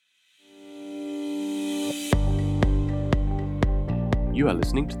You are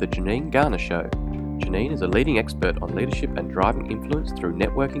listening to The Janine Garner Show. Janine is a leading expert on leadership and driving influence through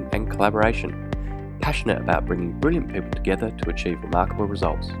networking and collaboration, passionate about bringing brilliant people together to achieve remarkable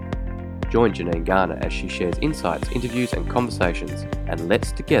results. Join Janine Garner as she shares insights, interviews and conversations, and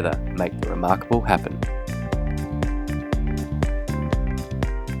let's together make the remarkable happen.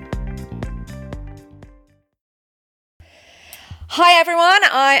 Hi everyone,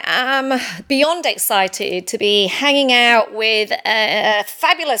 I am beyond excited to be hanging out with a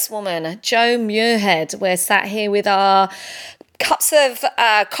fabulous woman, Jo Muirhead. We're sat here with our cups of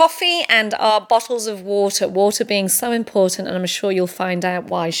coffee and our bottles of water being so important, and I'm sure you'll find out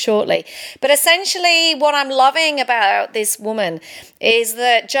why shortly. But essentially what I'm loving about this woman is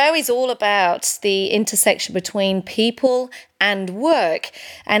that Jo is all about the intersection between people and work,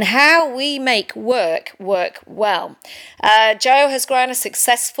 and how we make work well. Jo has grown a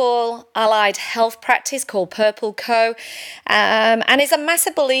successful allied health practice called Purple Co, and is a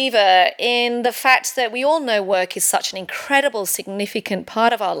massive believer in the fact that we all know work is such an incredible, significant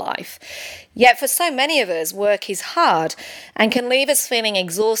part of our life. Yet for so many of us, work is hard and can leave us feeling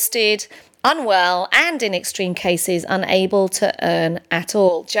exhausted, unwell, and in extreme cases, unable to earn at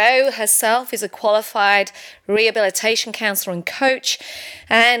all. Jo herself is a qualified rehabilitation counsellor and coach,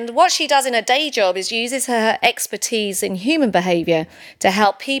 and what she does in her day job is uses her expertise in human behaviour to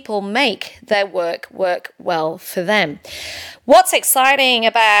help people make their work well for them. What's exciting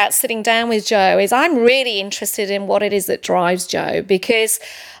about sitting down with Jo is I'm really interested in what it is that drives Jo, because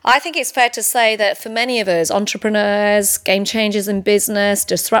I think it's fair to say that for many of us, entrepreneurs, game changers in business,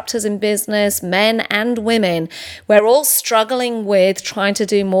 disruptors in business, men and women, we're all struggling with trying to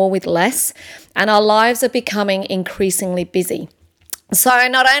do more with less, and our lives are becoming increasingly busy. So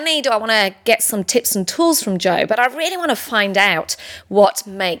not only do I want to get some tips and tools from Jo, but I really want to find out what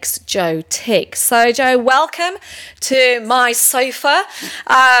makes Jo tick. So Jo, welcome to my sofa.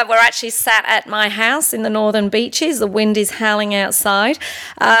 We're actually sat at my house in the Northern Beaches. The wind is howling outside,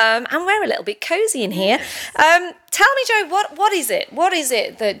 and we're a little bit cozy in here. Tell me, Jo, what is it? What is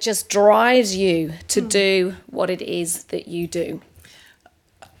it that just drives you to do what it is that you do?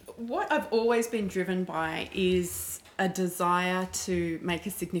 What I've always been driven by is a desire to make a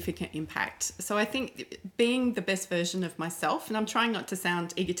significant impact. So I think being the best version of myself, and I'm trying not to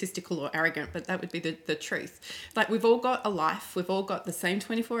sound egotistical or arrogant, but that would be the truth. Like, we've all got a life, we've all got the same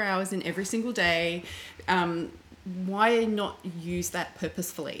 24 hours in every single day. Why not use that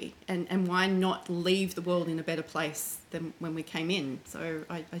purposefully, and why not leave the world in a better place than when we came in? So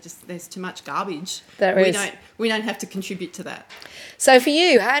I just, there's too much garbage. We don't have to contribute to that. So for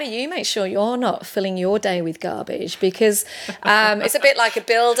you, how do you make sure you're not filling your day with garbage? Because it's a bit like a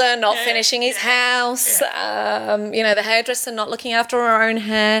builder not finishing his house, the hairdresser not looking after her own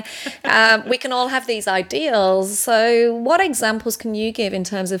hair. We can all have these ideals. So what examples can you give in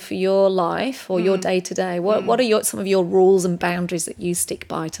terms of for your life or your day-to-day? What are some of your rules and boundaries that you stick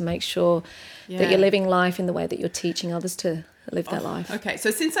by to make sure that you're living life in the way that you're teaching others to live their life? Okay,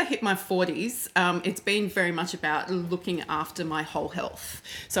 so since I hit my 40s, it's been very much about looking after my whole health.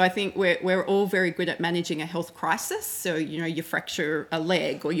 So I think we're all very good at managing a health crisis. So, you fracture a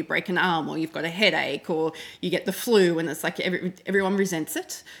leg, or you break an arm, or you've got a headache, or you get the flu, and it's like everyone resents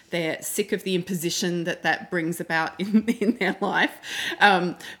it. They're sick of the imposition that brings about in their life.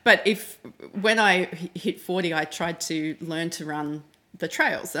 But when I hit 40, I tried to learn to run the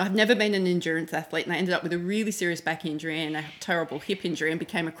trails. I've never been an endurance athlete, and I ended up with a really serious back injury and a terrible hip injury and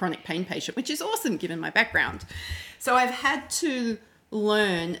became a chronic pain patient, which is awesome given my background. So I've had to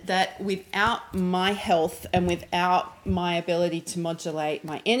learn that without my health and without my ability to modulate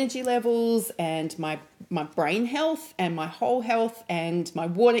my energy levels and my brain health and my whole health and my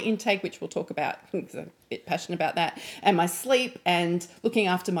water intake, which we'll talk about because I'm a bit passionate about that, and my sleep and looking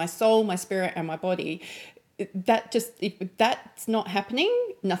after my soul, my spirit and my body, if that's not happening,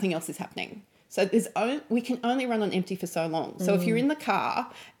 nothing else is happening. So we can only run on empty for so long. So if you're in the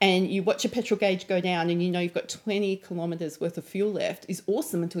car and you watch your petrol gauge go down and you've got 20 kilometres worth of fuel left, is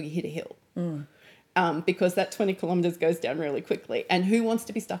awesome until you hit a hill. Because that 20 kilometres goes down really quickly. And who wants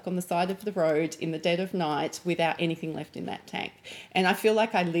to be stuck on the side of the road in the dead of night without anything left in that tank? And I feel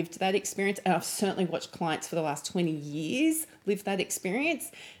like I lived that experience, and I've certainly watched clients for the last 20 years live that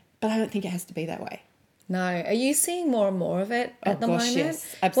experience, but I don't think it has to be that way. No. Are you seeing more and more of it at the moment?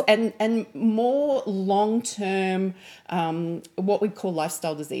 Yes. And more long-term, what we call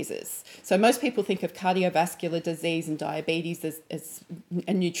lifestyle diseases. So most people think of cardiovascular disease and diabetes as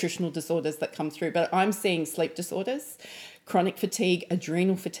nutritional disorders that come through, but I'm seeing sleep disorders. Chronic fatigue,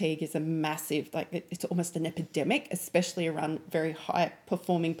 adrenal fatigue is a massive, it's almost an epidemic, especially around very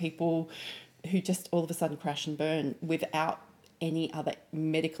high-performing people who just all of a sudden crash and burn without any other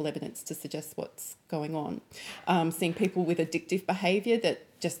medical evidence to suggest what's going on. Seeing people with addictive behaviour that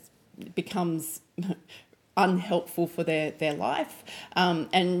just becomes unhelpful for their life.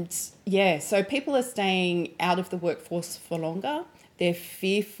 So people are staying out of the workforce for longer. They're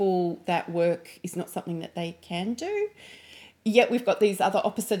fearful that work is not something that they can do. Yet we've got these other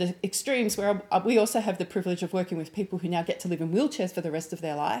opposite extremes where we also have the privilege of working with people who now get to live in wheelchairs for the rest of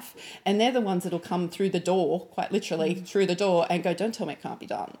their life. And they're the ones that will come through the door, quite literally through the door, and go, don't tell me it can't be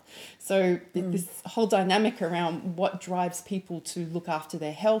done. So this whole dynamic around what drives people to look after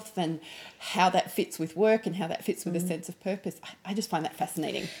their health and how that fits with work and how that fits with a sense of purpose, I just find that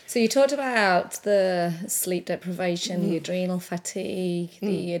fascinating. So you talked about the sleep deprivation, the adrenal fatigue,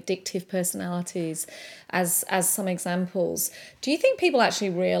 the addictive personalities as some examples. Do you think people actually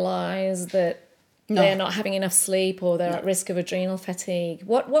realise that they're not having enough sleep or they're at risk of adrenal fatigue?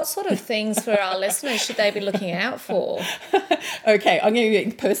 What sort of things for our listeners should they be looking out for? Okay, I'm going to give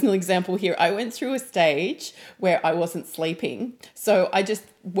you a personal example here. I went through a stage where I wasn't sleeping. So I just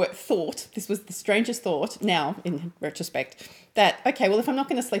thought, this was the strangest thought now in retrospect, that, okay, well, if I'm not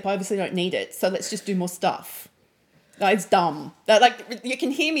going to sleep, I obviously don't need it. So let's just do more stuff. It's dumb. Like, you can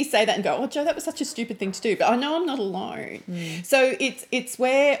hear me say that and go, oh, Jo, that was such a stupid thing to do. But I know I'm not alone. So it's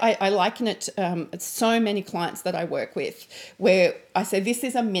where I liken it to so many clients that I work with where I say, this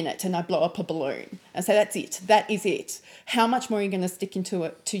is a minute, and I blow up a balloon. I say, that's it. That is it. How much more are you going to stick into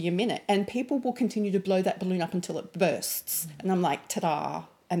it to your minute? And people will continue to blow that balloon up until it bursts. And I'm like, ta-da.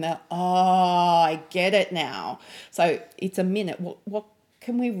 And they're, oh, I get it now. So it's a minute. What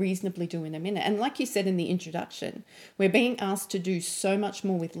can we reasonably do in a minute? And like you said in the introduction, we're being asked to do so much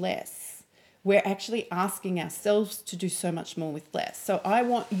more with less. We're actually asking ourselves to do so much more with less. So I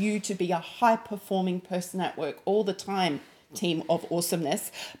want you to be a high-performing person at work all the time, team of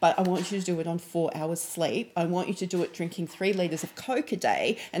awesomeness, but I want you to do it on 4 hours sleep. I want you to do it drinking 3 litres of Coke a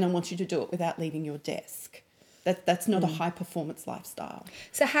day, and I want you to do it without leaving your desk. That's not a high-performance lifestyle.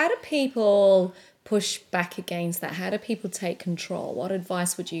 So how do people push back against that? How do people take control? What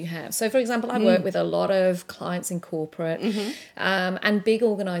advice would you have? So, for example, I work with a lot of clients in corporate and big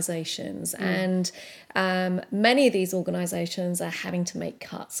organisations, and many of these organisations are having to make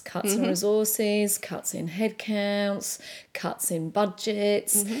cuts in resources, cuts in headcounts, cuts in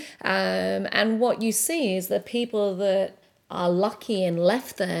budgets, and what you see is that people that are lucky and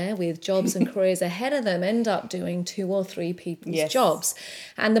left there with jobs and careers ahead of them end up doing 2 or 3 people's jobs.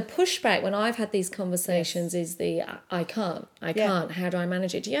 And the pushback when I've had these conversations is I can't, how do I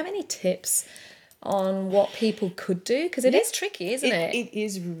manage it? Do you have any tips on what people could do? Because it is tricky, isn't it? It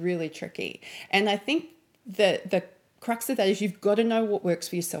is really tricky. And I think the crux of that is you've got to know what works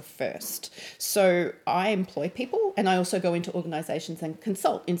for yourself first. So I employ people, and I also go into organisations and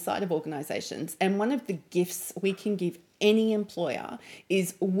consult inside of organisations. And one of the gifts we can give any employer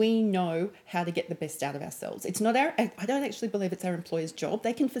is we know how to get the best out of ourselves. It's not I don't actually believe it's our employer's job.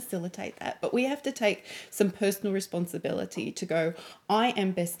 They can facilitate that, but we have to take some personal responsibility to go, I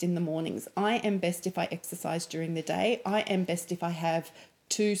am best in the mornings. I am best if I exercise during the day. I am best if I have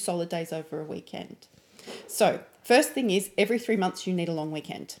 2 solid days over a weekend. So first thing is, every 3 months you need a long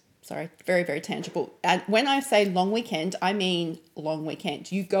weekend. Sorry, very, very tangible. And when I say long weekend, I mean long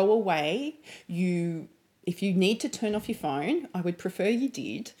weekend. You go away, if you need to turn off your phone, I would prefer you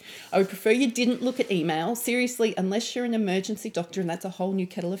did. I would prefer you didn't look at email. Seriously, unless you're an emergency doctor and that's a whole new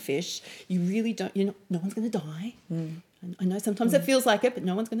kettle of fish, you really don't, no one's going to die. I know sometimes it feels like it, but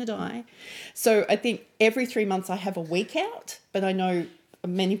no one's going to die. So I think every 3 months I have a week out, but I know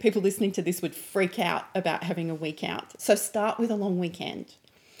many people listening to this would freak out about having a week out. So start with a long weekend.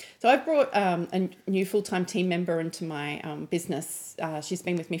 So I've brought a new full-time team member into my business. She's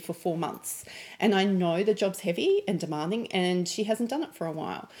been with me for 4 months, and I know the job's heavy and demanding, and she hasn't done it for a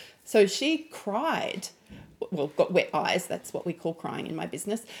while. So she cried, got wet eyes. That's what we call crying in my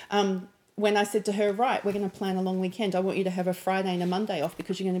business. When I said to her, right, we're going to plan a long weekend. I want you to have a Friday and a Monday off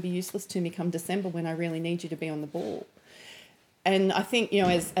because you're going to be useless to me come December when I really need you to be on the ball. And I think,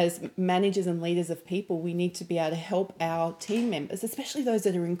 as managers and leaders of people, we need to be able to help our team members, especially those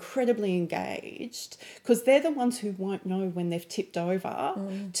that are incredibly engaged, because they're the ones who won't know when they've tipped over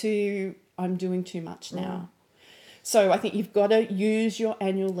to, I'm doing too much now. So I think you've got to use your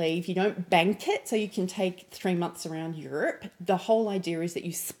annual leave. You don't bank it so you can take 3 months around Europe. The whole idea is that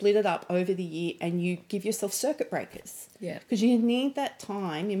you split it up over the year and you give yourself circuit breakers. Yeah. Because you need that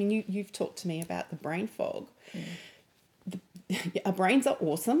time. I mean, you've talked to me about the brain fog. Our brains are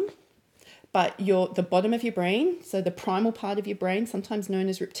awesome, but the bottom of your brain, so the primal part of your brain, sometimes known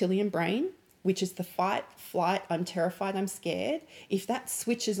as reptilian brain, which is the fight, flight, I'm terrified, I'm scared. If that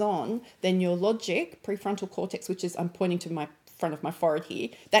switches on, then your logic, prefrontal cortex, which is, I'm pointing to my front of my forehead here.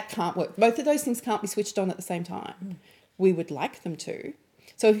 That can't work. Both of those things can't be switched on at the same time. We would like them to.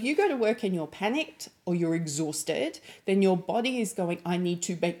 So if you go to work and you're panicked or you're exhausted, then your body is going, I need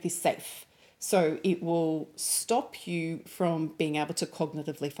to make this safe. So it will stop you from being able to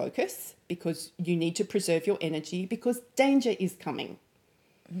cognitively focus because you need to preserve your energy because danger is coming.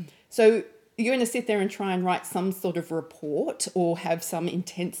 So you're going to sit there and try and write some sort of report or have some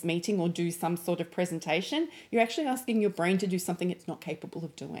intense meeting or do some sort of presentation. You're actually asking your brain to do something it's not capable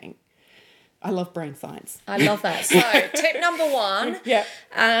of doing. I love brain science. I love that. So tip number 1. Yeah.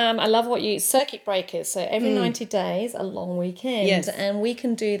 I love what you circuit breakers. So every 90 days, a long weekend. Yes. And we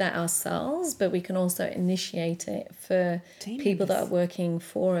can do that ourselves, but we can also initiate it for people that are working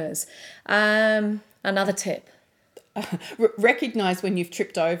for us. Another tip. Recognize when you've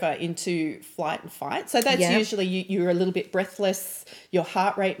tripped over into flight and fight. So that's usually you're a little bit breathless, your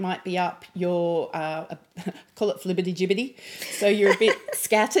heart rate might be up, you're, call it flibbity-jibbity, so you're a bit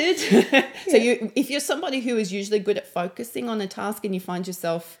scattered. So if you're somebody who is usually good at focusing on a task and you find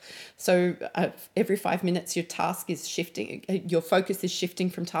yourself, every 5 minutes your task is shifting, your focus is shifting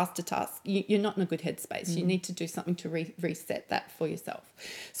from task to task, you're not in a good headspace. You need to do something to reset that for yourself.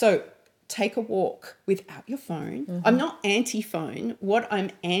 So take a walk without your phone. I'm not anti-phone. What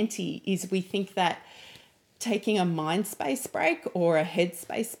I'm anti is we think that taking a mind space break or a head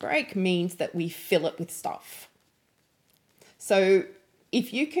space break means that we fill it with stuff. So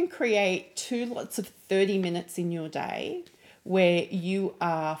if you can create 2 lots of 30 minutes in your day where you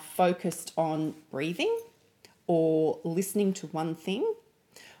are focused on breathing or listening to one thing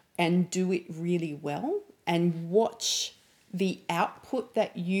and do it really well and watch the output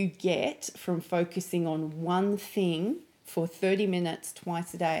that you get from focusing on one thing for 30 minutes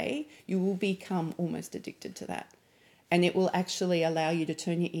twice a day, you will become almost addicted to that. And it will actually allow you to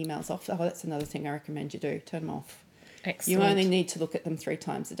turn your emails off. Oh, that's another thing I recommend you do. Turn them off. Excellent. You only need to look at them 3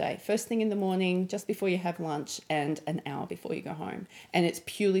 times a day. First thing in the morning, just before you have lunch, and an hour before you go home. And it's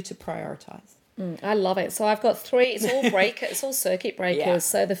purely to prioritize. I love it. So I've got 3. It's all it's all circuit breakers. Yeah.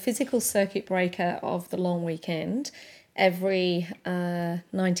 So the physical circuit breaker of the long weekend every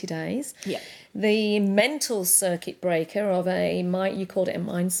 90 days. Yeah. The mental circuit breaker of you called it a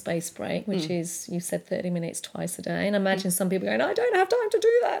mind space break, which is, you said 30 minutes twice a day. And imagine some people going, I don't have time to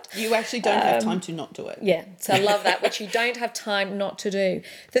do that. You actually don't have time to not do it. Yeah, so I love that, which you don't have time not to do.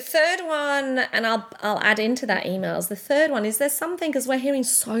 The third one, and I'll add into that emails, the third one is there's something, because we're hearing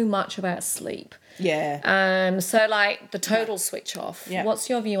so much about sleep. Yeah. So like the total switch off. Yeah. What's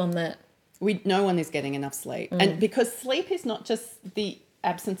your view on that? No one is getting enough sleep. And because sleep is not just the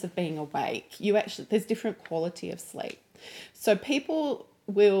absence of being awake, there's different quality of sleep. So people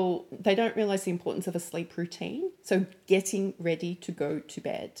they don't realize the importance of a sleep routine. So getting ready to go to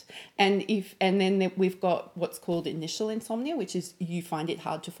bed. And then we've got what's called initial insomnia, which is you find it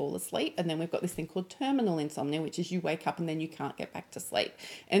hard to fall asleep. And then we've got this thing called terminal insomnia, which is you wake up and then you can't get back to sleep.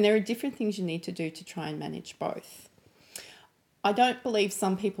 And there are different things you need to do to try and manage both. I don't believe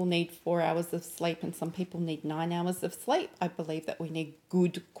some people need 4 hours of sleep and some people need 9 hours of sleep. I believe that we need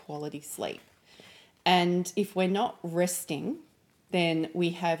good quality sleep. And if we're not resting, then we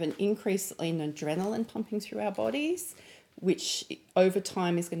have an increase in adrenaline pumping through our bodies, which over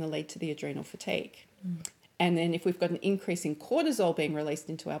time is going to lead to the adrenal fatigue. And then if we've got an increase in cortisol being released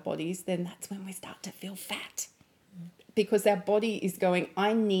into our bodies, then that's when we start to feel fat. Because our body is going,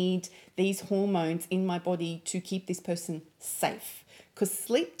 I need these hormones in my body to keep this person safe. Because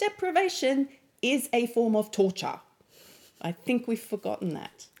sleep deprivation is a form of torture. I think we've forgotten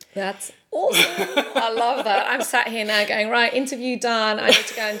that. That's awesome. I love that. I'm sat here now going, right, interview done. I need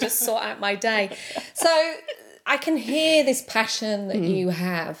to go and just sort out my day. So I can hear this passion that you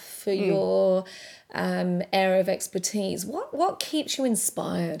have for your area of expertise. What keeps you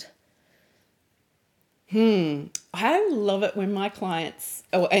inspired? I love it when my clients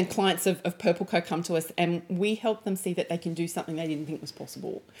and clients of Purple Co come to us and we help them see that they can do something they didn't think was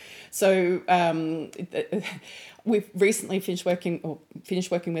possible. So we've recently finished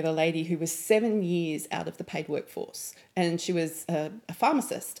working with a lady who was 7 years out of the paid workforce, and she was a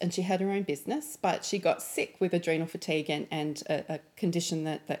pharmacist and she had her own business, but she got sick with adrenal fatigue and a condition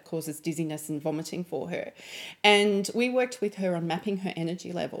that causes dizziness and vomiting for her. And we worked with her on mapping her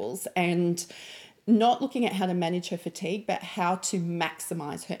energy levels and not looking at how to manage her fatigue, but how to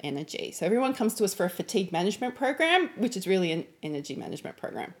maximize her energy. So everyone comes to us for a fatigue management program, which is really an energy management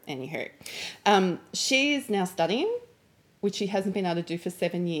program. Anywho, she is now studying, which she hasn't been able to do for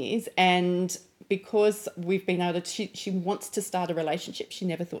 7 years. And because we've been able to, she wants to start a relationship. She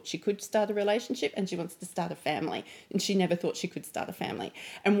never thought she could start a relationship, and she wants to start a family. And she never thought she could start a family.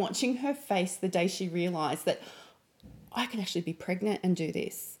 And watching her face the day she realized that I could actually be pregnant and do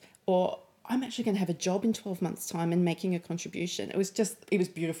this, or I'm actually going to have a job in 12 months' time and making a contribution. It was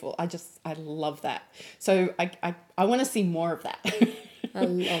beautiful. I love that. So I want to see more of that. I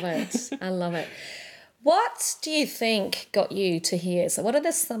love it. I love it. What do you think got you to here? So what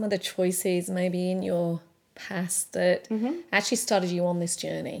are some of the choices maybe in your past that actually started you on this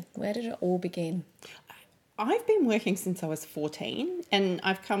journey? Where did it all begin? I've been working since I was 14, and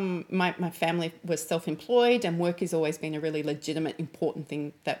my family was self-employed, and work has always been a really legitimate, important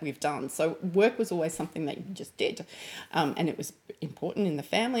thing that we've done. So work was always something that you just did. And it was important in the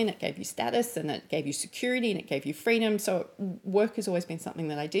family, and it gave you status, and it gave you security, and it gave you freedom. So work has always been something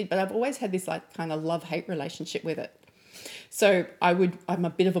that I did, but I've always had this like kind of love-hate relationship with it. So I'm a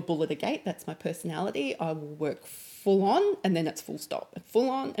bit of a bull at a gate. That's my personality. I will work full on, and then it's full stop, full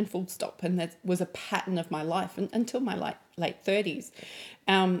on and full stop. And that was a pattern of my life until my late 30s.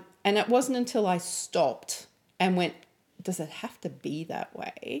 And it wasn't until I stopped and went, does it have to be that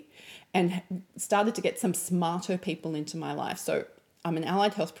way? And started to get some smarter people into my life. So I'm an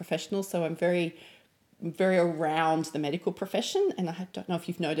allied health professional, so I'm very around the medical profession. And I don't know if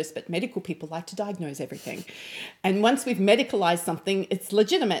you've noticed, but medical people like to diagnose everything. And once we've medicalized something, it's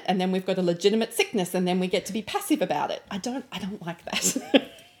legitimate. And then we've got a legitimate sickness, and then we get to be passive about it. I don't like that.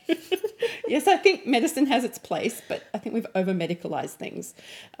 Yes, I think medicine has its place, but I think we've over-medicalized things.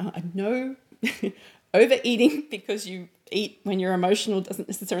 I know overeating because you eat when you're emotional doesn't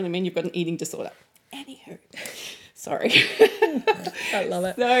necessarily mean you've got an eating disorder. Anywho, sorry. I love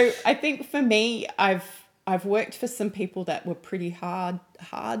it. So I think for me, I've worked for some people that were pretty hard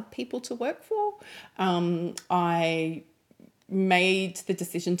people to work for. I made the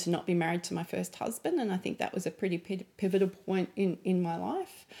decision to not be married to my first husband, and I think that was a pretty pivotal point in my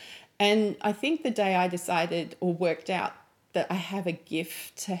life. And I think the day I decided or worked out that I have a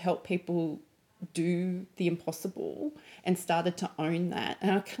gift to help people do the impossible and started to own that.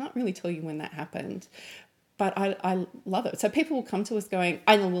 And I can't really tell you when that happened, but I love it. So people will come to us going,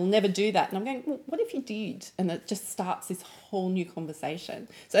 I will never do that. And I'm going, well, what if you did? And it just starts this whole new conversation.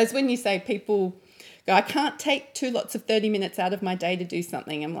 So it's when you say people go, I can't take 2 lots of 30 minutes out of my day to do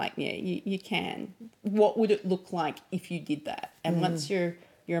something. I'm like, yeah, you can. What would it look like if you did that? And once you're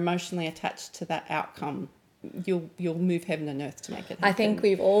emotionally attached to that outcome, you'll move heaven and earth to make it happen. I think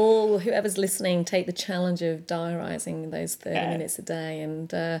we've all, whoever's listening, take the challenge of diarising those 30 minutes a day.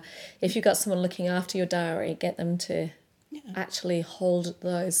 And if you've got someone looking after your diary, get them to actually hold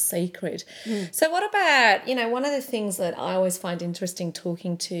those sacred. So what about, one of the things that I always find interesting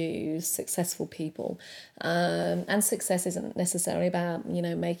talking to successful people, and success isn't necessarily about,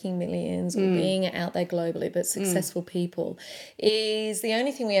 making millions or being out there globally, but successful people is the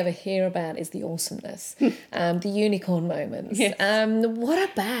only thing we ever hear about is the awesomeness, the unicorn moments. Yes.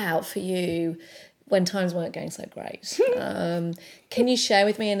 What about for you when times weren't going so great? Can you share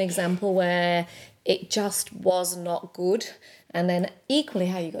with me an example where it just was not good, and then equally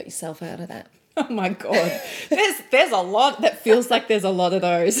how you got yourself out of that? Oh my God, there's a lot that feels like there's a lot of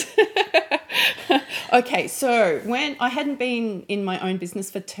those. Okay, so when I hadn't been in my own business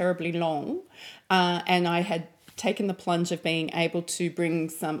for terribly long, and I had taken the plunge of being able to bring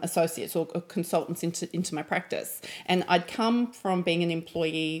some associates or consultants into my practice. And I'd come from being an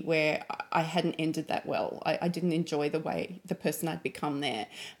employee where I hadn't ended that well. I didn't enjoy the person I'd become there.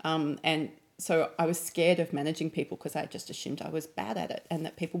 And so I was scared of managing people because I just assumed I was bad at it and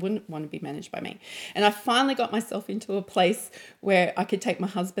that people wouldn't want to be managed by me. And I finally got myself into a place where I could take my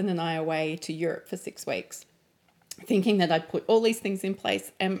husband and I away to Europe for 6 weeks, thinking that I'd put all these things in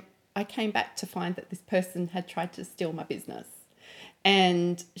place. And I came back to find that this person had tried to steal my business.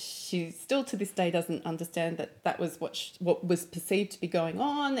 And she still to this day doesn't understand that was what was perceived to be going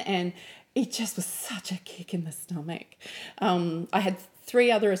on. And it just was such a kick in the stomach. I had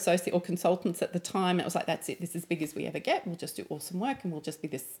 3 other associate or consultants at the time. It was like, that's it. This is as big as we ever get. We'll just do awesome work and we'll just be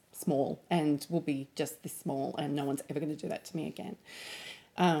this small and we'll be just this small and no one's ever going to do that to me again.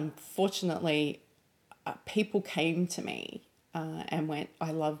 Fortunately, people came to me and went,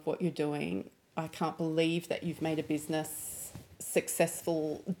 I love what you're doing. I can't believe that you've made a business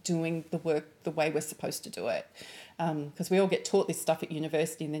successful doing the work the way we're supposed to do it. Because we all get taught this stuff at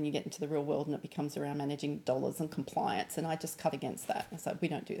university and then you get into the real world and it becomes around managing dollars and compliance. And I just cut against that. I said, we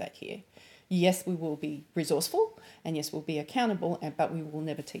don't do that here. Yes, we will be resourceful and yes, we'll be accountable, but we will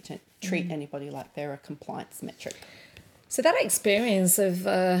never treat anybody like they're a compliance metric. So that experience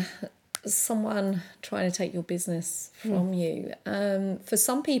of someone trying to take your business from you, for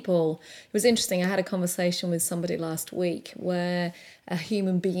some people, it was interesting. I had a conversation with somebody last week where a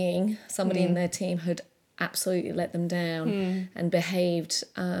human being, somebody in their team had absolutely let them down and behaved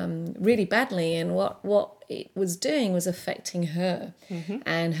really badly. And what it was doing was affecting her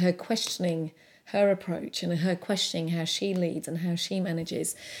and her questioning her approach and her questioning how she leads and how she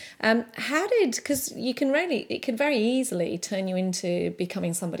manages. Because it can very easily turn you into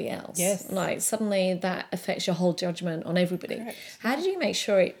becoming somebody else. Yes. Like suddenly that affects your whole judgment on everybody. Correct. How did you make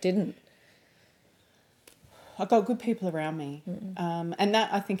sure it didn't? I got good people around me. And that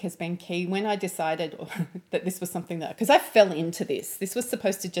I think has been key. When I decided that this was something that, because I fell into this was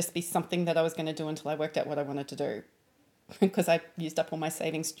supposed to just be something that I was going to do until I worked out what I wanted to do. Because I used up all my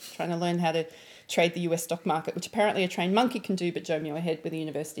savings trying to learn how to trade the US stock market, which apparently a trained monkey can do, but Joe Muirhead with a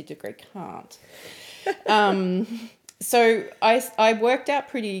university degree can't. So I worked out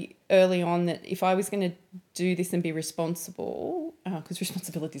pretty early on that if I was going to do this and be responsible, because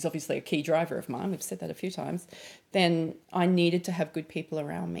responsibility is obviously a key driver of mine, we've said that a few times, then I needed to have good people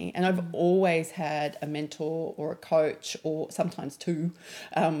around me. And I've always had a mentor or a coach or sometimes two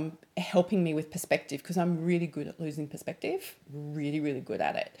helping me with perspective, because I'm really good at losing perspective, really, really good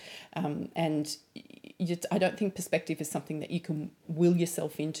at it. And I don't think perspective is something that you can will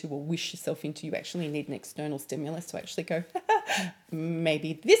yourself into or wish yourself into. You actually need an external stimulus to actually go,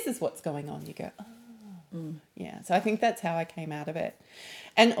 maybe this is what's going on. You go, yeah. So I think that's how I came out of it.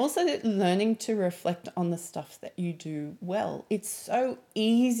 And also learning to reflect on the stuff that you do well. It's so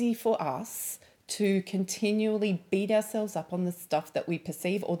easy for us to continually beat ourselves up on the stuff that we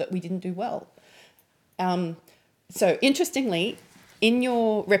perceive or that we didn't do well. So interestingly, in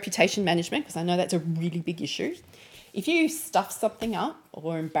your reputation management, because I know that's a really big issue, if you stuff something up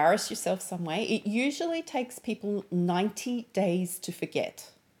or embarrass yourself some way, it usually takes people 90 days to forget.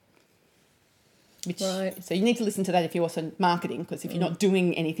 Right. So you need to listen to that if you're also marketing, because if you're not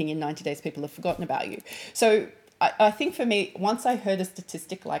doing anything in 90 days, people have forgotten about you. So I think for me, once I heard a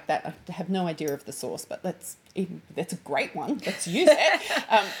statistic like that, I have no idea of the source, but that's a great one. Let's use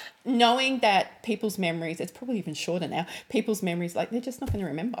it. Knowing that people's memories, it's probably even shorter now, people's memories, like they're just not going to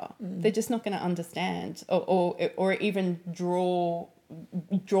remember. They're just not going to understand or even draw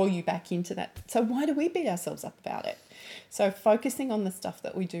you back into that. So why do we beat ourselves up about it? So focusing on the stuff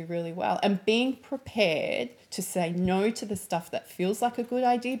that we do really well and being prepared to say no to the stuff that feels like a good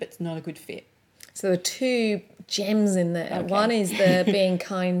idea but it's not a good fit. So there are two gems in there. Okay. One is the being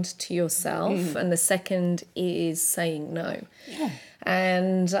kind to yourself, and the second is saying no. Yeah.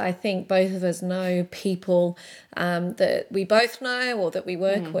 And I think both of us know people that we both know or that we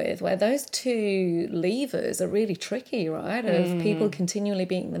work with where those two levers are really tricky, right? Of people continually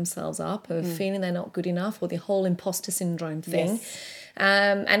beating themselves up, of feeling they're not good enough, or the whole imposter syndrome thing. Yes.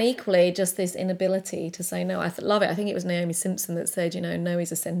 And equally, just this inability to say no. I love it. I think it was Naomi Simpson that said, no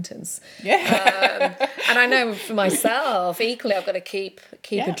is a sentence. Yeah. And I know for myself, equally, I've got to keep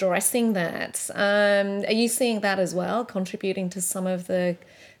addressing that. Are you seeing that as well, contributing to some of the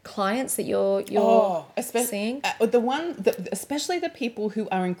clients that you're seeing? Especially the people who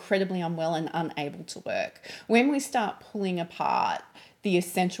are incredibly unwell and unable to work. When we start pulling apart the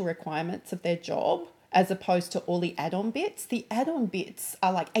essential requirements of their job, as opposed to all the add-on bits. The add-on bits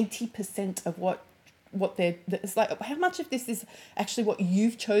are like 80% of what it's like. How much of this is actually what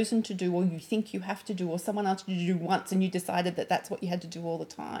you've chosen to do or you think you have to do or someone asked you to do once and you decided that that's what you had to do all the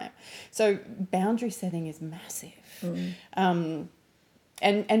time. So boundary setting is massive. And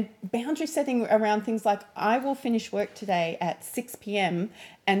boundary setting around things like I will finish work today at 6 p.m.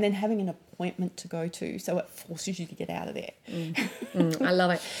 and then having an appointment to go to, so it forces you to get out of there. I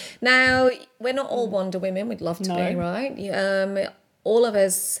love it. Now, we're not all Wonder Women. We'd love to be, right? All of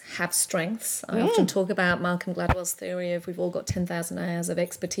us have strengths. I often talk about Malcolm Gladwell's theory of we've all got 10,000 hours of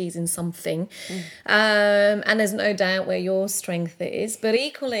expertise in something. And there's no doubt where your strength is. But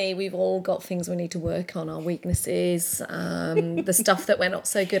equally, we've all got things we need to work on, our weaknesses, the stuff that we're not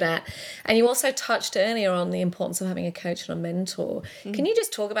so good at. And you also touched earlier on the importance of having a coach and a mentor. Can you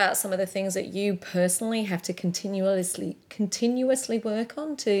just talk about some of the things that you personally have to continuously work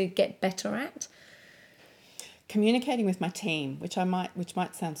on to get better at? Communicating with my team, which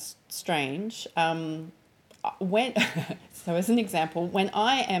might sound strange. So as an example, when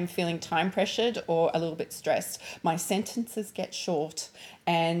I am feeling time pressured or a little bit stressed, my sentences get short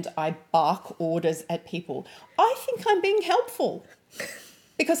and I bark orders at people. I think I'm being helpful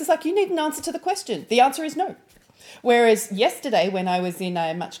because it's like, you need an answer to the question. The answer is no. Whereas yesterday, when I was in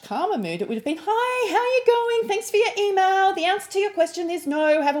a much calmer mood, it would have been, hi, how are you going? Thanks for your email. The answer to your question is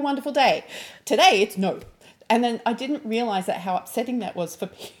no. Have a wonderful day. Today, it's no. And then I didn't realise that how upsetting that was for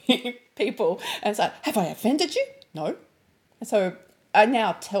people. And it's like, have I offended you? No. So I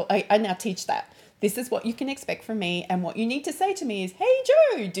now teach that This is what you can expect from me. And what you need to say to me is, hey,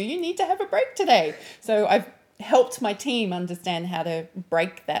 Joe, do you need to have a break today? So I've helped my team understand how to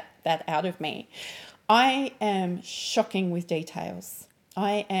break that out of me. I am shocking with details.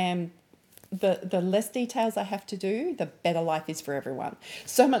 I am... The less details I have to do, the better life is for everyone.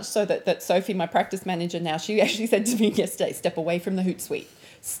 So much so that Sophie, my practice manager now, she actually said to me yesterday, step away from the Hootsuite.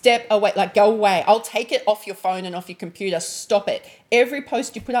 Step away, like go away. I'll take it off your phone and off your computer. Stop it. Every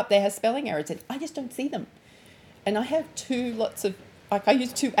post you put up there has spelling errors in. I just don't see them. And I have I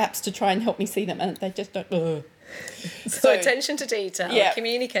use 2 apps to try and help me see them, and they just don't. So attention to detail,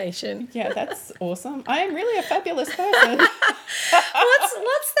 communication. Yeah, that's awesome. I am really a fabulous person.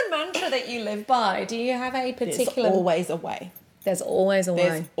 What's the mantra that you live by? Do you have a particular... There's always a way. There's always a way.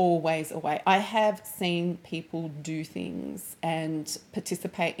 There's always a way. I have seen people do things and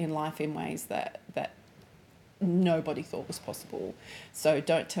participate in life in ways that nobody thought was possible. So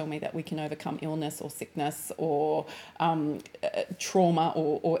don't tell me that we can overcome illness or sickness or trauma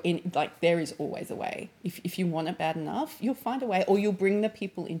or there is always a way. If you want it bad enough, you'll find a way, or you'll bring the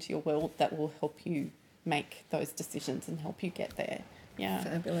people into your world that will help you make those decisions and help you get there. Yeah.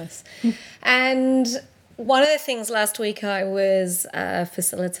 Fabulous. And one of the things last week, I was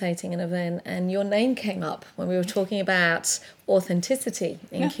facilitating an event and your name came up when we were talking about authenticity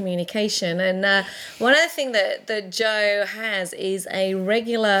in communication. And one other thing that Joe has is a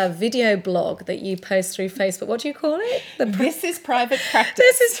regular video blog that you post through Facebook. What do you call it? This is Private Practice.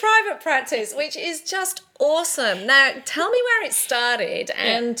 This is Private Practice, which is just awesome. Now, tell me where it started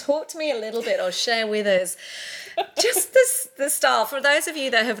and talk to me a little bit, or share with us just the style. For those of you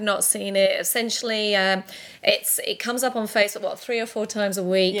that have not seen it, essentially it comes up on Facebook 3 or 4 times a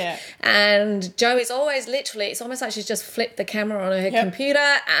week, and Jo is always it's almost like she's just flipped the camera on her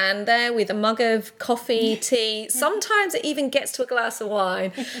computer and there with a mug of coffee, tea, sometimes it even gets to a glass of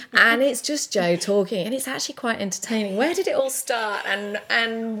wine, and it's just Jo talking, and it's actually quite entertaining. Where did it all start,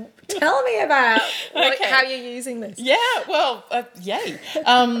 and tell me about how you're using this? Yay.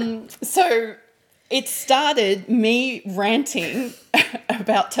 So it started me ranting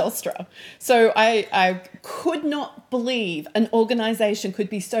about Telstra. So I could not believe an organisation could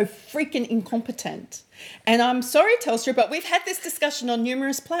be so freaking incompetent. And I'm sorry, Telstra, but we've had this discussion on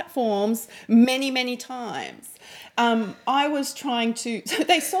numerous platforms many, many times. I was trying to... So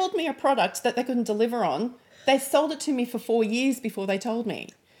they sold me a product that they couldn't deliver on. They sold it to me for 4 years before they told me.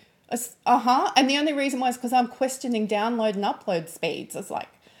 And the only reason was because I'm questioning download and upload speeds. It's like...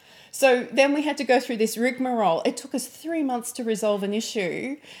 So then we had to go through this rigmarole. It took us 3 months to resolve an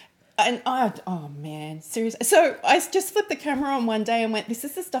issue. And seriously. So I just flipped the camera on one day and went, this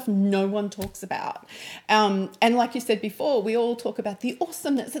is the stuff no one talks about. And like you said before, we all talk about the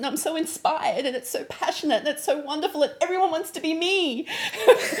awesomeness, and I'm so inspired, and it's so passionate, and it's so wonderful, and everyone wants to be me.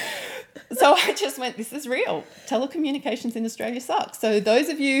 So I just went, this is real. Telecommunications in Australia sucks. So those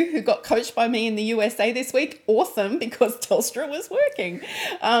of you who got coached by me in the USA this week, awesome, because Telstra was working.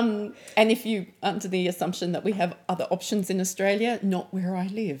 And if you, under the assumption that we have other options in Australia, not where I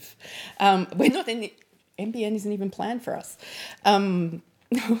live. We're not in the... NBN isn't even planned for us.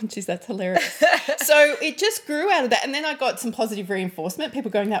 Geez, that's hilarious. So it just grew out of that. And then I got some positive reinforcement, people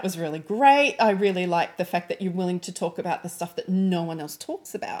going, that was really great. I really like the fact that you're willing to talk about the stuff that no one else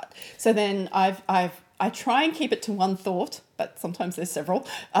talks about. So then I try and keep it to one thought, but sometimes there's several,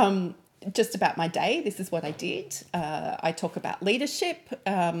 just about my day. This is what I did. I talk about leadership,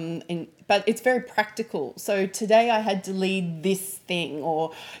 but it's very practical. So today I had to lead this thing,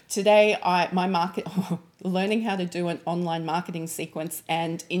 or today learning how to do an online marketing sequence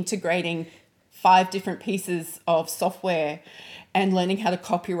and integrating 5 different pieces of software and learning how to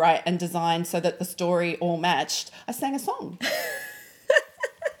copyright and design so that the story all matched. I sang a song.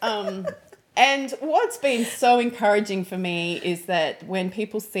 And what's been so encouraging for me is that when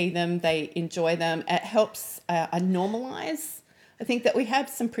people see them, they enjoy them. It helps normalize. I think that we have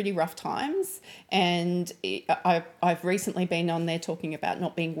some pretty rough times, and I've recently been on there talking about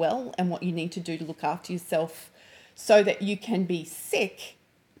not being well and what you need to do to look after yourself so that you can be sick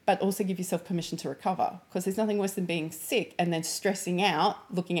but also give yourself permission to recover, because there's nothing worse than being sick and then stressing out,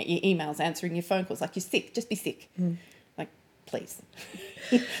 looking at your emails, answering your phone calls. Like, you're sick, just be sick. Like, please.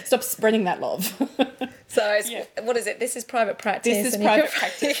 Stop spreading that love. So what is it? This is Private Practice. This is Private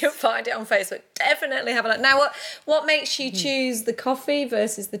Practice. You can find it on Facebook. Definitely have a look. Now, what makes you choose the coffee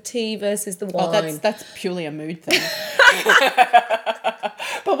versus the tea versus the wine? Oh, that's purely a mood thing.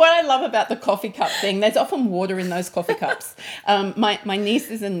 But what I love about the coffee cup thing, there's often water in those coffee cups. My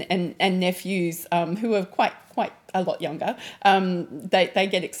nieces and nephews, who are quite a lot younger, they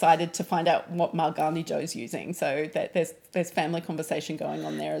get excited to find out what Margani Joe's using. So that there's family conversation going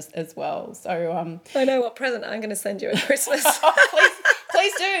on there as well. So I know what present I'm going to send you at Christmas.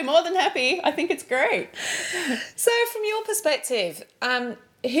 Please do. More than happy. I think it's great. So from your perspective, who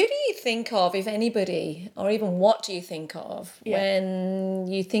do you think of, if anybody, or even what do you think of when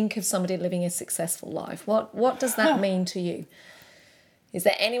you think of somebody living a successful life? What does that mean to you? Is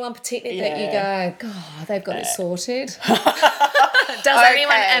there anyone particularly that you go, God, they've got it sorted? Does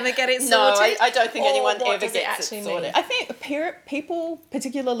anyone ever get it sorted? No, I don't think anyone ever gets it sorted. Mean? I think people,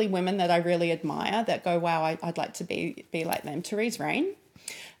 particularly women that I really admire, that go, wow, I'd like to be like them. Therese Rain,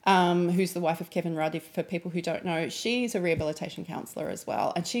 who's the wife of Kevin Rudd, for people who don't know, she's a rehabilitation counsellor as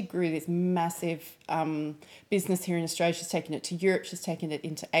well. And she grew this massive business here in Australia. She's taken it to Europe. She's taken it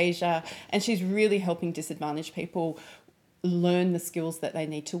into Asia. And she's really helping disadvantaged people learn the skills that they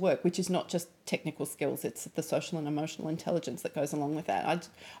need to work, which is not just technical skills, it's the social and emotional intelligence that goes along with that.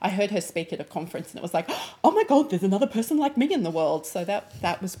 I heard her speak at a conference and it was like, oh my God, there's another person like me in the world. So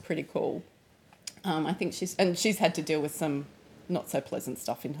that was pretty cool. I think she's had to deal with some not so pleasant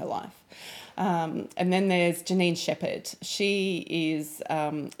stuff in her life. And then there's Janine Shepherd. She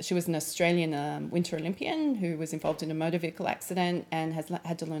was an Australian Winter Olympian who was involved in a motor vehicle accident and has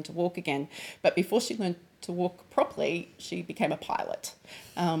had to learn to walk again. But before she learned to walk properly, she became a pilot.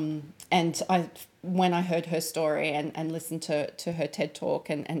 And when I heard her story and listened to her TED Talk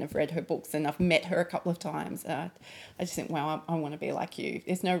and have read her books, and I've met her a couple of times, I just think, wow, I want to be like you.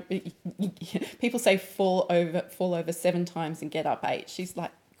 There's no, people say fall over 7 times and get up 8. She's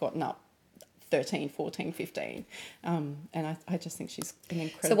like gotten up 13, 14, 15. And I just think she's an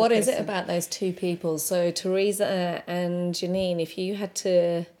incredible So what person. is it about those two people? So Teresa and Janine, if you had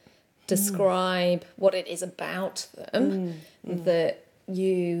to describe what it is about them that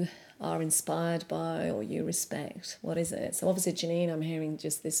you are inspired by or you respect, what is it? So obviously Janine, I'm hearing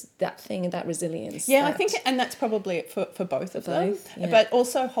just that thing and that resilience. Yeah, I think, and that's probably it for both of them. Yeah. But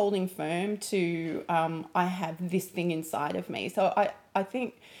also holding firm to, I have this thing inside of me. So I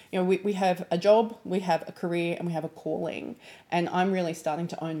think, we have a job, we have a career, and we have a calling. And I'm really starting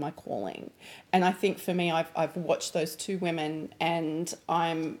to own my calling. And I think for me, I've watched those two women, and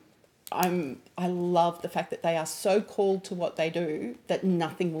I love the fact that they are so called to what they do that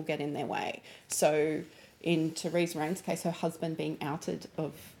nothing will get in their way. So in Therese Rain's case, her husband being outed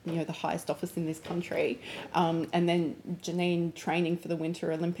of the highest office in this country, and then Janine training for the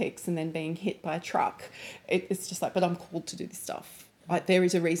Winter Olympics and then being hit by a truck. It's just like, but I'm called to do this stuff. There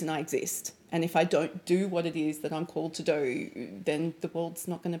is a reason I exist. And if I don't do what it is that I'm called to do, then the world's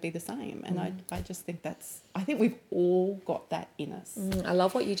not going to be the same. And I just think I think we've all got that in us. I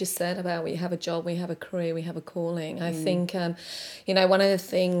love what you just said about we have a job, we have a career, we have a calling. I think, one of the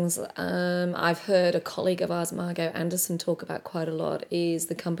things I've heard a colleague of ours, Margot Anderson, talk about quite a lot is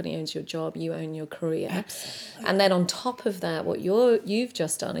the company owns your job, you own your career. Absolutely. And then on top of that, what you've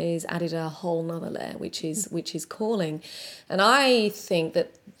just done is added a whole nother layer, which is calling. And I think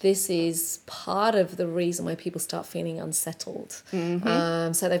that this is part of the reason why people start feeling unsettled.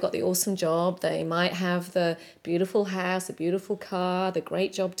 So they've got the awesome job, they might have the beautiful house, the beautiful car, the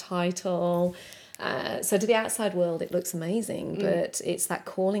great job title. So to the outside world, it looks amazing, but it's that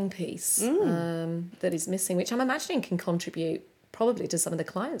calling piece that is missing, which I'm imagining can contribute probably to some of the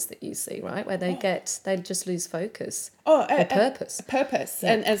clients that you see, right? Where they just lose focus. Purpose.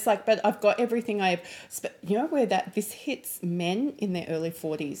 Yeah. And it's like, but I've got everything where this hits men in their early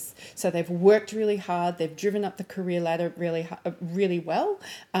 40s. So they've worked really hard. They've driven up the career ladder really well.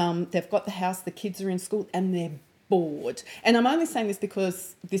 They've got the house, the kids are in school, and they're bored. And I'm only saying this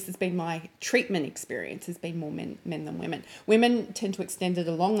because this has been my treatment experience, has been more men than women. Women tend to extend it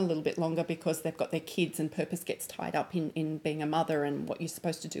along a little bit longer because they've got their kids and purpose gets tied up in being a mother and what you're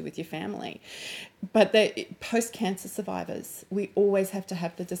supposed to do with your family. But the post-cancer survivors, we always have to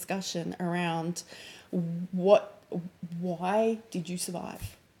have the discussion around why did you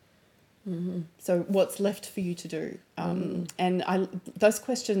survive? So what's left for you to do? And those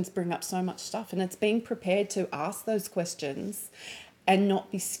questions bring up so much stuff, and it's being prepared to ask those questions and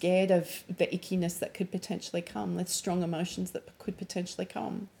not be scared of the ickiness that could potentially come, the strong emotions that could potentially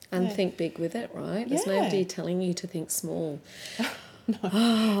come. And think big with it, right? There's Yeah. nobody telling you to think small.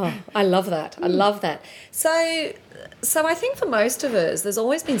 Oh, I love that. I love that. So I think for most of us, there's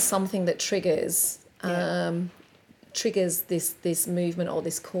always been something that triggers triggers this movement or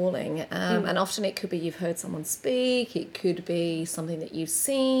this calling, and often it could be you've heard someone speak, it could be something that you've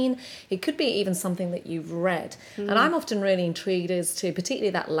seen, it could be even something that you've read. And I'm often really intrigued as to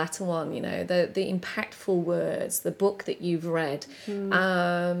particularly that latter one, you know, the impactful words, the book that you've read,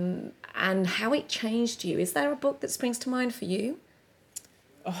 and how it changed you. Is there a book that springs to mind for you?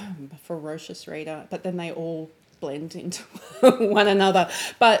 Oh, I'm a ferocious reader, but then they all blend into one another.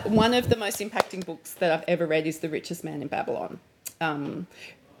 But one of the most impacting books that I've ever read is The Richest Man in Babylon.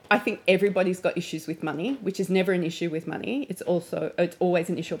 I think everybody's got issues with money, which is never an issue with money. It's always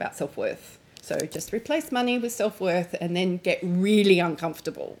an issue about self-worth. So just replace money with self-worth and then get really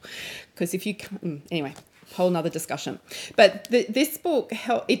uncomfortable. Because if you can't, anyway, whole nother discussion. But this book,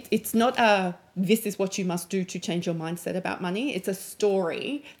 it's not a this is what you must do to change your mindset about money. It's a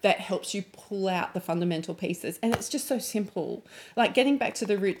story that helps you pull out the fundamental pieces. And it's just so simple. Like getting back to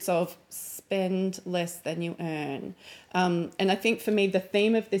the roots of spend less than you earn. And I think for me, the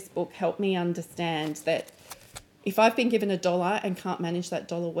theme of this book helped me understand that if I've been given $1 and can't manage that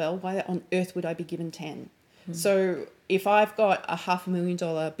dollar well, why on earth would I be given 10? So if I've got a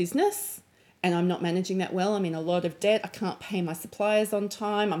 $500,000 business and I'm not managing that well, I'm in a lot of debt, I can't pay my suppliers on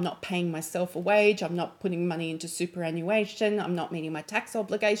time, I'm not paying myself a wage, I'm not putting money into superannuation, I'm not meeting my tax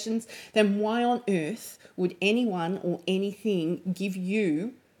obligations, then why on earth would anyone or anything give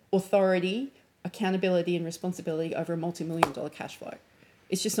you authority, accountability and responsibility over a multi-million-dollar cash flow?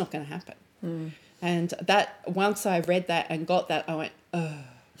 It's just not going to happen. And that once I read that and got that, I went, oh.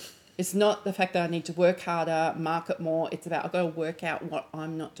 It's not the fact that I need to work harder, market more. It's about I've got to work out what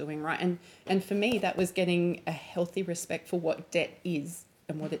I'm not doing right. And for me, that was getting a healthy respect for what debt is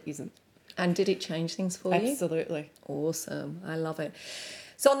and what it isn't. And did it change things for you? Absolutely. Awesome. I love it.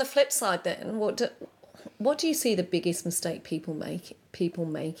 So on the flip side then, what do you see the biggest mistake people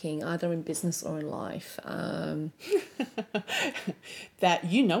making, either in business or in life? That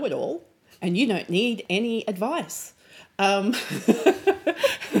you know it all and you don't need any advice.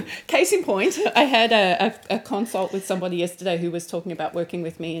 Case in point, I had a consult with somebody yesterday who was talking about working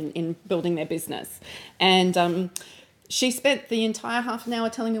with me in building their business. And she spent the entire half an hour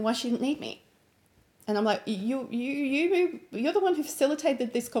telling me why she didn't need me. And I'm like, you're the one who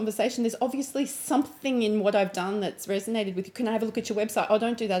facilitated this conversation. There's obviously something in what I've done that's resonated with you. Can I have a look at your website? Oh,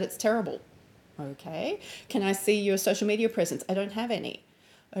 don't do that. It's terrible. Okay. Can I see your social media presence? I don't have any.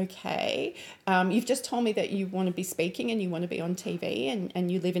 Okay, you've just told me that you want to be speaking and you want to be on TV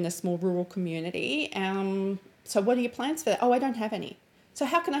and you live in a small rural community. So what are your plans for that? Oh, I don't have any. So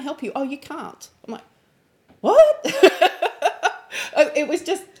how can I help you? Oh, you can't. I'm like, what? It was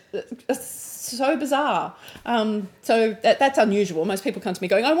just so bizarre. So that's unusual. Most people come to me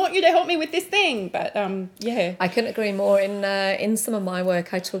going, I want you to help me with this thing. But yeah. I couldn't agree more. In some of my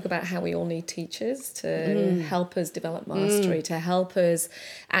work, I talk about how we all need teachers to help us develop mastery, to help us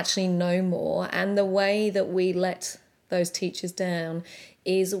actually know more. And the way that we let those teachers down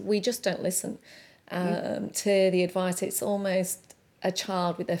is we just don't listen to the advice. It's almost a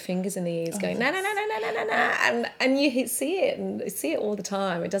child with their fingers in the ears going, no, and you see it all the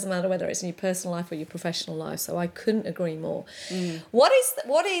time. It doesn't matter whether it's in your personal life or your professional life. So I couldn't agree more. What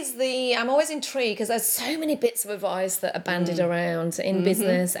is the I'm always intrigued because there's so many bits of advice that are bandied around in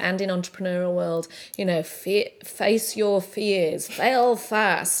business and in entrepreneurial world. You know, face your fears, fail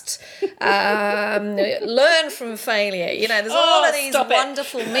fast, learn from failure. You know, there's all of these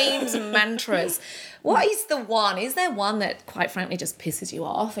wonderful memes and mantras. What is the one? Is there one that, quite frankly, just pisses you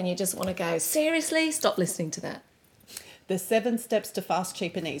off and you just want to go, seriously, stop listening to that? The 7 steps to fast,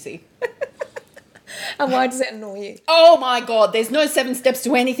 cheap and easy. And why does it annoy you? Oh, my God. There's no 7 steps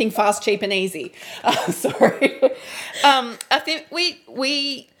to anything fast, cheap and easy. Sorry. I think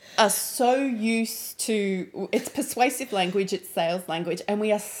we are so used to, it's persuasive language, it's sales language, and we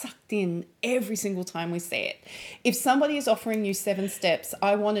are sucked in every single time we see it. If somebody is offering you 7 steps,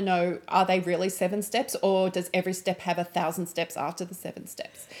 I want to know, are they really 7 steps, or does every step have 1,000 steps after the 7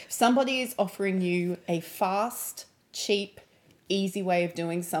 steps? If somebody is offering you a fast, cheap, easy way of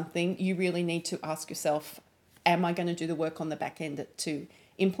doing something, you really need to ask yourself, am I going to do the work on the back end to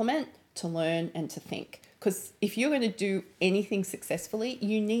implement, to learn, and to think? Because if you're going to do anything successfully,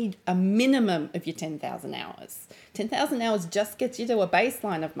 you need a minimum of your 10,000 hours. 10,000 hours just gets you to a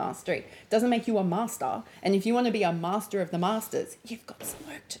baseline of mastery. It doesn't make you a master. And if you want to be a master of the masters, you've got some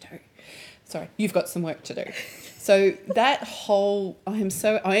work to do. You've got some work to do. So that whole,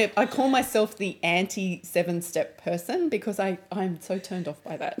 I call myself the anti-7-step person because I'm so turned off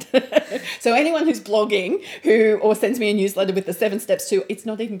by that. So anyone who's blogging or sends me a newsletter with the 7 steps too, it's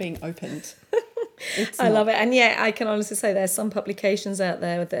not even being opened. I love it. And yeah, I can honestly say there's some publications out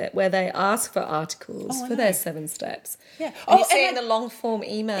there where they ask for articles for their 7 steps. Yeah. And you see it in the long form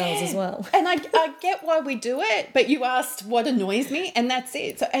emails as well. And I get why we do it, but you asked what annoys me, and that's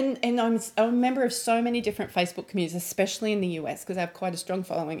it. So, and I'm a member of so many different Facebook communities, especially in the US, because I have quite a strong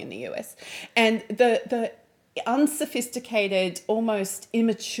following in the US. And the unsophisticated, almost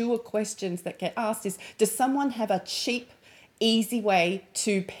immature questions that get asked is, does someone have a cheap, easy way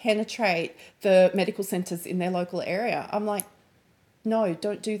to penetrate the medical centres in their local area? I'm like, no,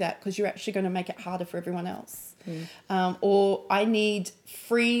 don't do that, because you're actually going to make it harder for everyone else. Or I need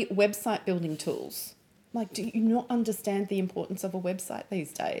free website building tools. Like, do you not understand the importance of a website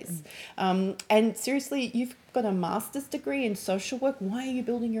these days? And seriously, you've got a master's degree in social work. Why are you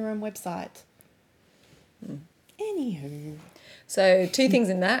building your own website? Anywho. So 2 things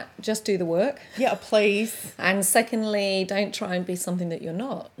in that: just do the work. Yeah, please. And secondly, don't try and be something that you're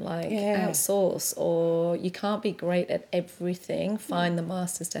not. Like outsource, or you can't be great at everything. Find the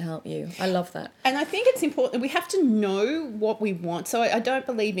masters to help you. I love that. And I think it's important. We have to know what we want. So I don't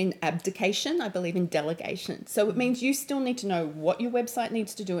believe in abdication. I believe in delegation. So it means you still need to know what your website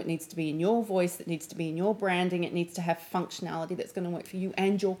needs to do. It needs to be in your voice. It needs to be in your branding. It needs to have functionality that's going to work for you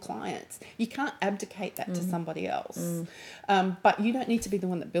and your clients. You can't abdicate that to somebody else. But you don't need to be the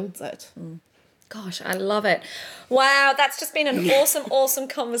one that builds it. Gosh, I love it. Wow, that's just been an awesome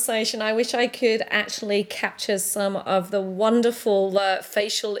conversation. I wish I could actually capture some of the wonderful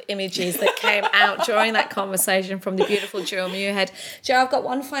facial images that came out during that conversation from the beautiful Jo Muirhead. Jo, I've got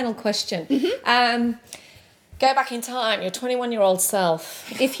one final question. Go back in time, your 21-year-old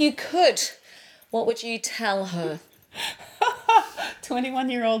self. If you could, what would you tell her?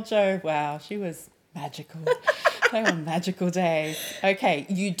 21-year-old Jo, wow, she was magical. They were magical days. Okay,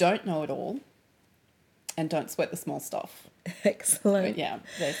 you don't know it all, and don't sweat the small stuff. Excellent. You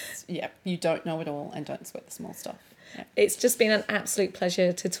don't know it all, and don't sweat the small stuff. Yeah. It's just been an absolute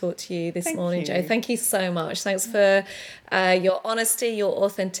pleasure to talk to you this morning, you. Jo. Thank you so much. Thanks for your honesty, your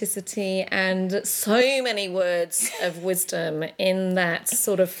authenticity, and so many words of wisdom in that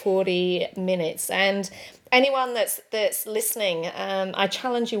sort of 40 minutes. And anyone that's listening, I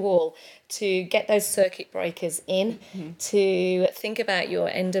challenge you all to get those circuit breakers in, to think about your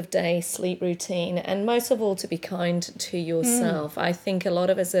end of day sleep routine, and most of all, to be kind to yourself. I think a lot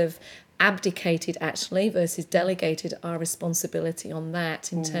of us have abdicated actually versus delegated our responsibility on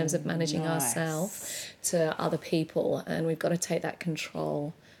that in terms of managing ourselves to other people, and we've got to take that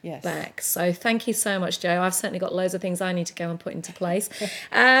control back. So thank you so much, Jo. I've certainly got loads of things I need to go and put into place.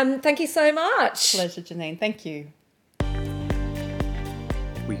 Thank you so much. Pleasure, Janine. Thank you.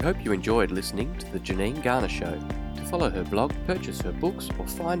 We hope you enjoyed listening to the Janine Garner Show. To follow her blog, purchase her books, or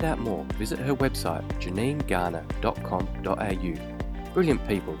find out more, visit her website, janinegarner.com.au. Brilliant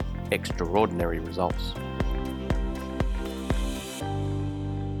people, extraordinary results.